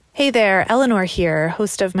Hey there, Eleanor here,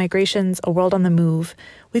 host of Migrations, A World on the Move.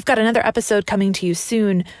 We've got another episode coming to you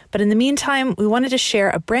soon, but in the meantime, we wanted to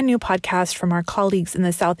share a brand new podcast from our colleagues in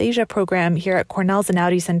the South Asia program here at Cornell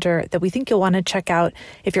Zanaudi Center that we think you'll want to check out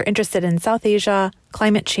if you're interested in South Asia,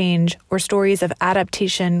 climate change, or stories of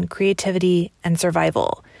adaptation, creativity, and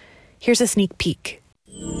survival. Here's a sneak peek.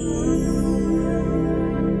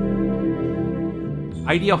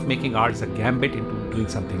 Idea of making art is a gambit into doing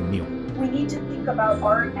something new. We need to think about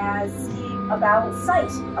art as being about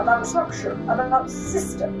site, about structure, about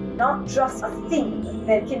system, not just a thing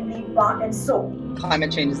that can be bought and sold.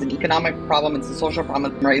 Climate change is an economic problem, it's a social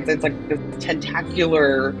problem, right? It's like this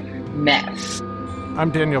tentacular mess.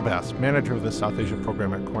 I'm Daniel Bass, manager of the South Asia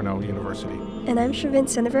program at Cornell University. And I'm Shavin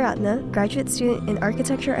Senavaratna, graduate student in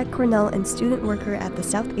architecture at Cornell and student worker at the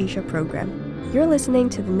South Asia program. You're listening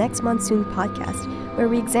to the Next Monsoon podcast, where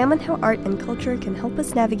we examine how art and culture can help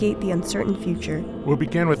us navigate the uncertain future. We'll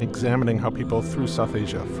begin with examining how people through South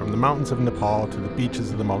Asia, from the mountains of Nepal to the beaches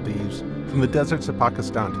of the Maldives, from the deserts of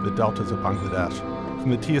Pakistan to the deltas of Bangladesh,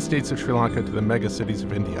 from the tea estates of Sri Lanka to the mega cities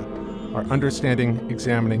of India, are understanding,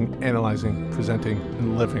 examining, analyzing, presenting,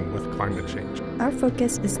 and living with climate change. Our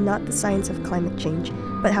focus is not the science of climate change,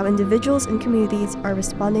 but how individuals and communities are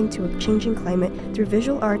responding to a changing climate through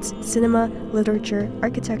visual arts, cinema, literature,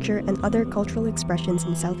 architecture, and other cultural expressions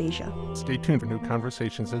in South Asia. Stay tuned for new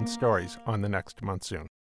conversations and stories on the Next Monsoon.